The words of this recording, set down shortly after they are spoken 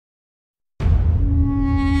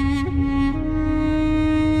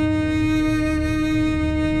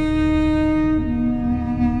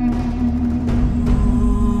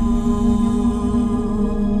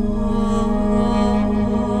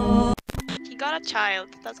got a child.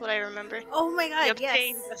 That's what I remember. Oh my god, He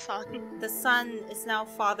obtained yes. a son. The son is now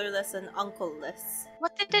fatherless and uncle-less.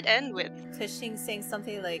 What did it end with? Ke Xing saying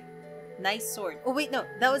something like, nice sword. Oh wait, no,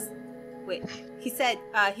 that was... Wait. He said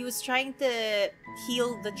he was trying to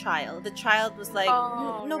heal the child. The child was like,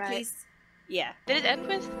 Oh, no, right. please. Yeah. Did it end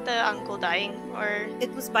with the uncle dying, or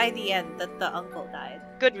It was by the end that the uncle died.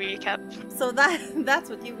 good recap? So that's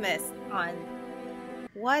what you missed on...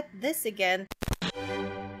 What? This again?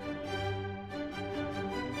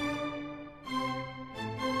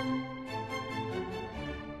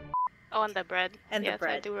 Oh, and the bread. And the yes,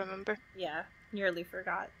 bread. I do remember. Yeah, nearly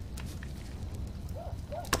forgot.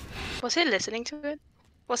 Was he listening to it?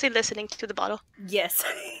 Was he listening to the bottle? Yes.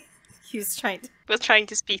 He was trying to... Was trying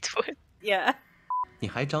to speak to it. Yeah. 你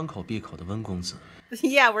还张口闭口的温公子，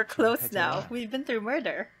 Yeah, we're close now. We've been through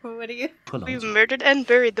murder. What are you... 喝冷 We've 酒， murdered and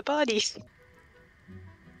buried the bodies.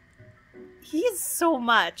 He is so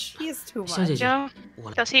much. He is too 小姐 much. 姐， Yeah.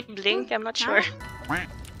 我 Does he blink? I'm not sure.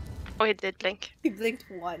 Oh, he did blink. He blinked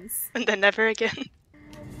once. And then never again.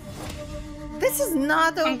 This is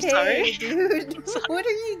not I'm okay, sorry. dude. What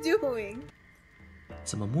are you doing?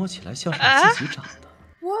 怎么摸起来像是啊自己长的？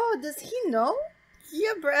 Whoa, does he know?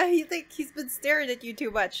 Yeah, bruh, he's been staring at you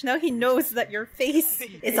too much. Now he knows that your face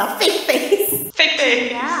is a fake face. Fake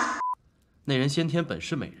face. Yeah. 那人先天本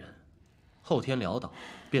是美人，后天潦倒，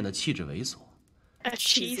变得气质猥琐。 A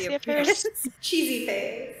cheesy appearance. face. Cheesy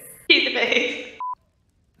face. Cheesy face.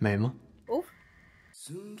 美吗？ Oh.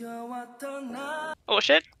 Oh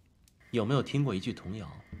shit. 有没有听过一句童谣？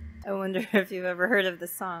 I wonder if you've ever heard of the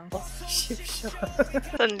song.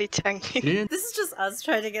 Suddenly tanky. 人人 This is just us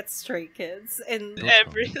trying to get stray kids. And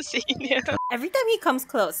Every scene, yeah. every time he comes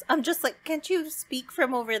close, I'm just like, can't you speak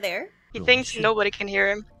from over there? He thinks nobody can hear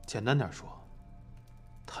him. 简单点说，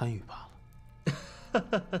贪欲罢了。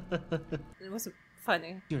 It wasn't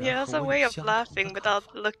funny. 竟 He 然 has 和 a 我 way 有 of 相同的 laughing 看 without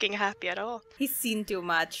法 looking happy at all. He's seen too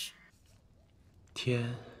much.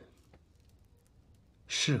 天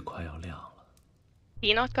是快要亮了。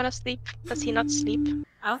 He not gonna sleep? Does he not sleep?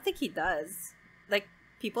 I don't think he does. Like,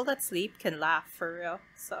 people that sleep can laugh for real,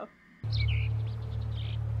 so.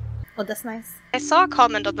 Oh, that's nice. I saw a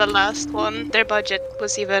comment on the last one. Their budget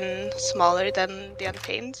was even smaller than the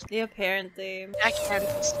Untamed. Yeah, apparently. I can't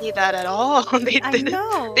see that at all. They I did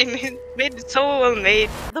know. They made it so well made.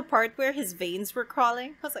 The part where his veins were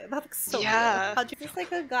crawling, I was like, that looks so Yeah. real. Just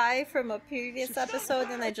like a guy from a previous episode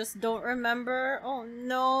and I just don't remember. Oh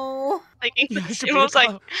no. Like it 你还是别 was like,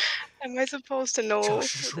 看了 am I supposed to know 这 who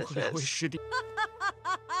是说和两位 this is? 师弟。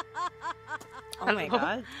 Oh my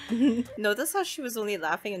Hello? god. Notice how she was only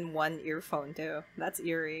laughing in one earphone too. That's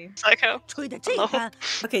eerie. Psycho. 吹得这 Hello? 般，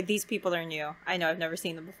 Okay, these people are new. I know, I've never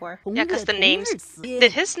seen them before. Yeah, 'cause the 同月 names. 同日死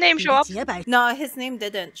Did his name 你 show 的 up? 洁白 No, his name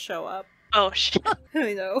didn't show up. Oh shit.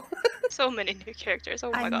 I know. So many new characters.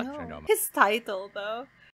 Oh I my god. know. His title though.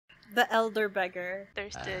 The Elder Beggar.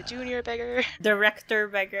 There's the junior beggar. Director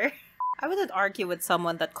Beggar. I wouldn't argue with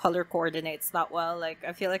someone that color coordinates that well. Like,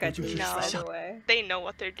 I feel like I'd lose No. either way. They know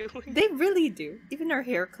what they're doing. They really do. Even her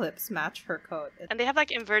hair clips match her coat. And they have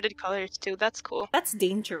like inverted colors too. That's cool. That's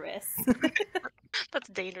dangerous. That's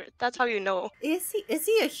dangerous. That's how you know. Is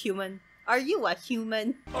he a human? Are you a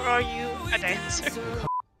human? Or are you a dancer?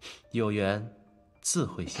 有缘自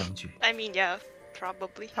会相聚。 I mean, yeah,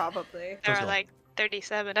 probably. Probably. There are 就是 like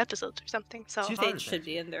 37 episodes or something, so. 其实 Fate should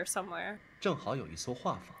be in there somewhere. 正好有一艘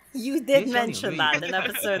画舫， You did 别想领 mention 略 that 一 in 番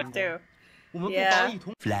episode 2. 我们不 Yeah. 妨一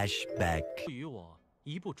同 Flashback. 与我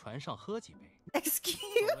一部船上喝几杯。 Excuse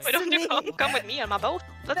Why don't you me. come with me on my boat?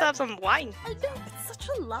 Let's have some wine. I know, it's such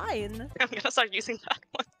a line. I'm gonna start using that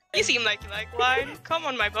one. You seem like you like wine. Come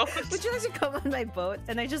on my boat. Would you like to come on my boat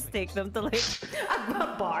and I just take them to like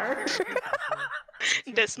a bar?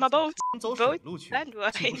 This my boat. 走水 Boat 路去， and 岂不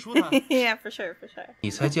wine. 舒坦？ Yeah, for sure, for sure.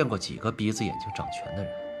 你才见过几个鼻子眼睛长全的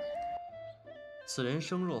人？此人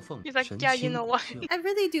声若凤， He's like, 神 yeah, you 清 know 骨 what? 秀。 I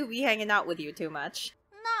really do be hanging out with you too much.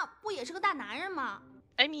 那不也是个大男人吗？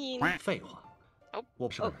 I mean, 废话，哦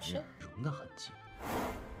我是个 Oh, 男人，容的痕迹。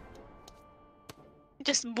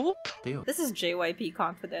 just boop. 得有 This is JYP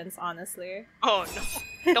confidence, honestly. Oh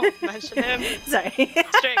no. Don't mention him. Sorry.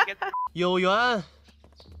 String it. 有缘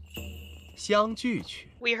相聚去。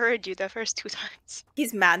 We heard you the first 2 times.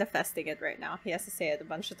 He's manifesting it right now. He has to say it a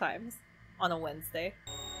bunch of times on a Wednesday.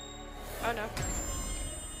 Oh no.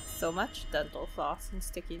 So much dental floss and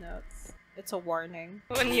sticky notes. It's a warning.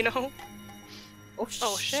 When you know. Oh,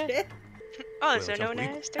 Oh, shit. shit. Oh, so known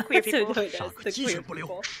as the queer So people. known as the queer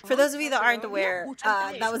people. For those of you that aren't aware,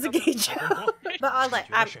 that was a gay joke. But I was like,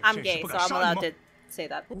 I'm gay, so I'm allowed to say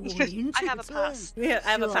that. I have a pass. Yeah,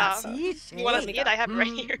 I have a pass. You want to see it? I have it right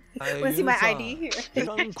here. Want to see my ID here?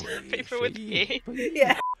 Paper with me.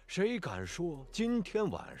 Yeah. 谁敢说今天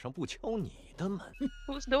晚上不敲你的门？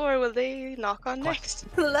 Whose door will they knock on next?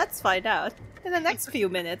 Let's find out in the next few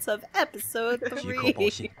minutes of episode 即刻报 3.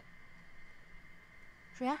 信。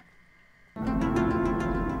谁啊？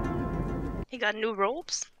 He got new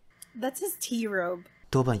robes. That's his tea robe.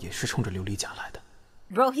 多半也是冲着琉璃甲来的。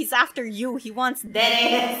 Bro, he's after you. He wants dead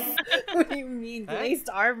ass. What do you mean, glazed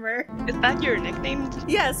armor? Is that your nickname?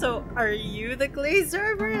 Yeah, so are you the glazed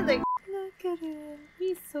armor? Like, look at him.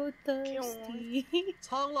 He's so thirsty.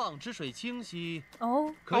 沧浪之水清兮，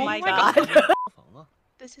 Oh, 可 oh 以 my 为 god. 人防啊！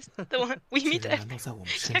 This is the one we 这 meet 人 at. 难道在我们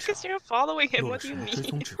身 Yeah, 上 because you're following him. 落了 What do 什 you 么追 mean?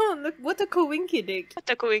 踪指 Oh, look, what a coinkydink. What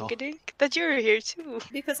a coinkydink that you're here too.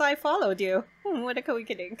 Because I followed you. What a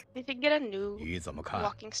coinkydink. Did you get a new 你怎么看？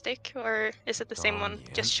 walking stick, or is it the same one,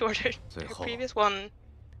 just shorter? 最 Your 后 previous one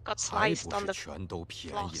got 还 sliced 不 on 是 the 全都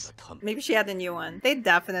便宜了他们？ Maybe she had a new one. They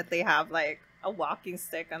definitely have, like, a walking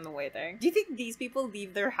stick on the way there. Do you think these people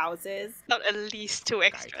leave their houses? not at least 2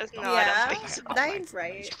 extras. No, yeah, I don't think so. that's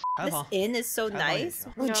right. 采 This 访， inn is so 采访一 nice.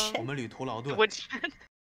 下 No. 我们旅途劳顿， Would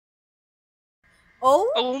Oh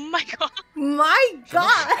Oh my god! my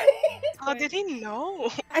god! How did he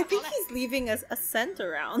know? I think he's leaving us a scent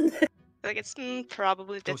around. Like it's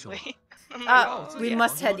probably this 周秀 way. Oh my god. We Yeah.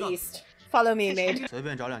 must head east. Follow me, maid. 随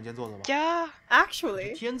便找2间坐坐吧。 Yeah.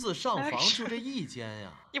 Actually, 天字上房就这一间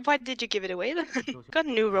呀。 Why did you give it away then? Got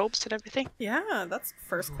new robes and everything. yeah, that's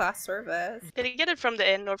first class service. Did he get it from the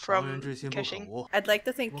inn or 防 from 人之心不可 Cushing? 无。 I'd like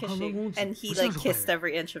to think 我看温 Kishing, 公子 and he 不像 like 是坏 kissed 人。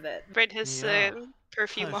 every inch of it. Sprayed his Yeah.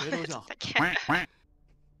 perfume 看 on 谁都 it. 像。 Like,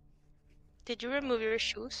 Did you remove your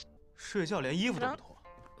shoes? 睡觉连衣服都不脱，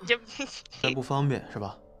 Yep. 还不方便是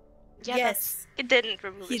吧？ Yeah, Yes. He didn't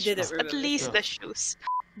remove He his didn't shoes. remove At his least shoes. the shoes.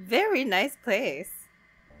 Very nice place.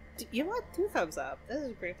 You know what? 2 thumbs up. This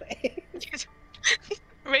is a great place.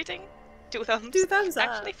 Rating? 2 thumbs. 2 thumbs up.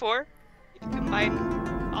 Actually 4. If you combine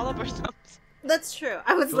all of our thumbs. That's true.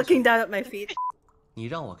 I was looking down at my feet. 你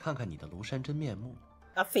让我看看你的庐山真面目。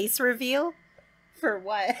 A face reveal? For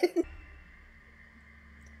what?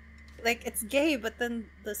 Like, it's gay, but then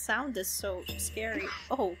the sound is so scary.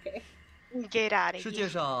 Oh, okay. Get out of 世界 here.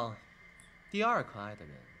 上第2可爱的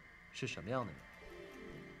人是什么样的人？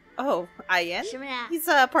 Oh, Ian? 什么人？ He's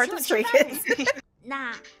part 请 of 我 Stray 吃饭 Kids.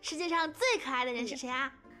 那世界上最可爱的人是谁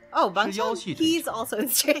啊？ Oh, 是妖 Bangchan? 气这 He's 种 also in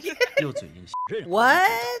Stray Kids. 六嘴硬 任何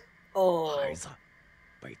What? Oh, 孩子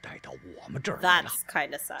被带到我们这儿来了。 that's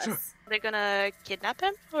kind of sus. They're gonna kidnap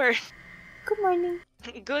him? Or Good morning.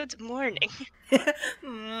 good morning.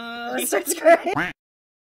 Starts crying.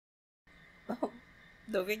 Oh,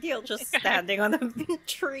 no big deal. Just standing on a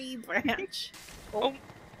tree branch. Oh.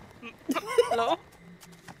 Hello?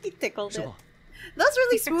 He tickled 是 it. 吧？ That's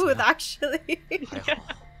really smooth, actually. 还好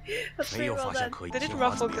That's 没 pretty 有 well 发现 done. 可以 Did 激 it 发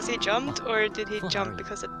ruffle 怎么 because he 样 jumped, or did he Well, jump alright.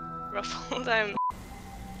 because it ruffled? I'm.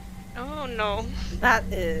 Oh no. That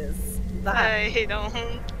is that I don't.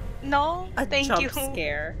 No, a thank jump you.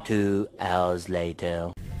 scare. 2 hours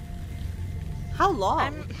later. How long?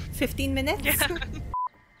 I'm- 15 minutes? Yeah.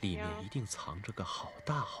 里面一定藏着个好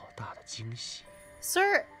大好大的惊喜。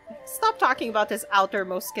 Sir, stop talking about his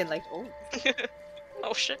outermost skin like, oh,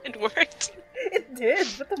 Oh shit, it worked. it did.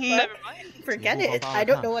 What the fuck? Never mind. Forget it. I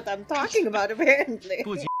don't know what I'm talking about, apparently.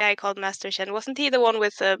 不仅 Guy called Master Shen. Wasn't he the one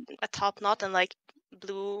with a top knot and like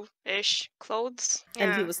blue-ish clothes?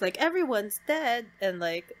 And he Yeah. was like, everyone's dead. And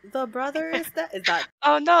like, the brother is dead. Is that?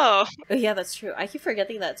 Oh no. Oh, yeah, that's true. I keep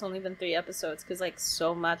forgetting that it's only been 3 episodes because like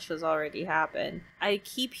so much has already happened. I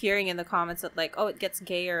keep hearing in the comments that like, oh, it gets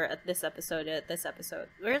gayer at this episode, at this episode.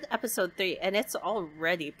 We're at episode 3 and it's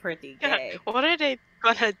already pretty Yeah. gay. What are they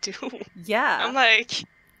gonna do? Yeah. I'm like,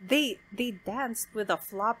 They danced with a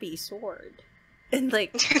floppy sword. And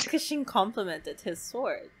like Cushing complimented his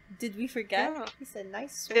sword. Did we forget? Yeah. He said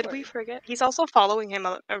nice sword. did we forget? He's also following him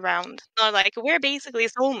around. Like, we're basically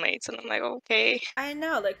soulmates, and I'm like, okay, I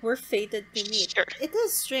know, like we're fated to meet. sure. It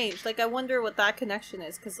is strange. Like I wonder what that connection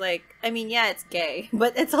is cuz like I mean, yeah, it's gay,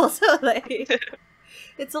 but it's also like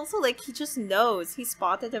it's also like he just knows. He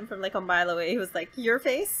spotted him from like a mile away. He was like, "Your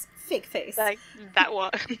face? Fake face." Like that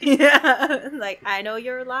one. Yeah, like I know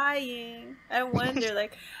you're lying. I wonder,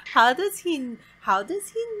 like, how does he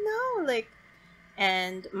know? Like,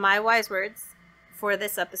 and my wise words for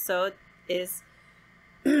this episode is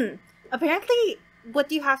apparently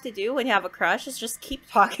what you have to do when you have a crush is just keep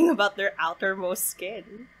talking about their outermost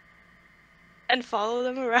skin And follow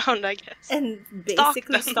them around, I guess. and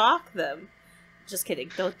basically them. stalk them. Just kidding,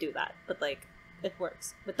 don't do that. But like, it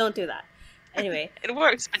works. But don't do that. Anyway. It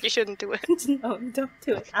works, but you shouldn't do it. No, don't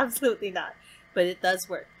do it. Absolutely not. but it does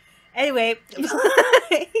work. Anyway,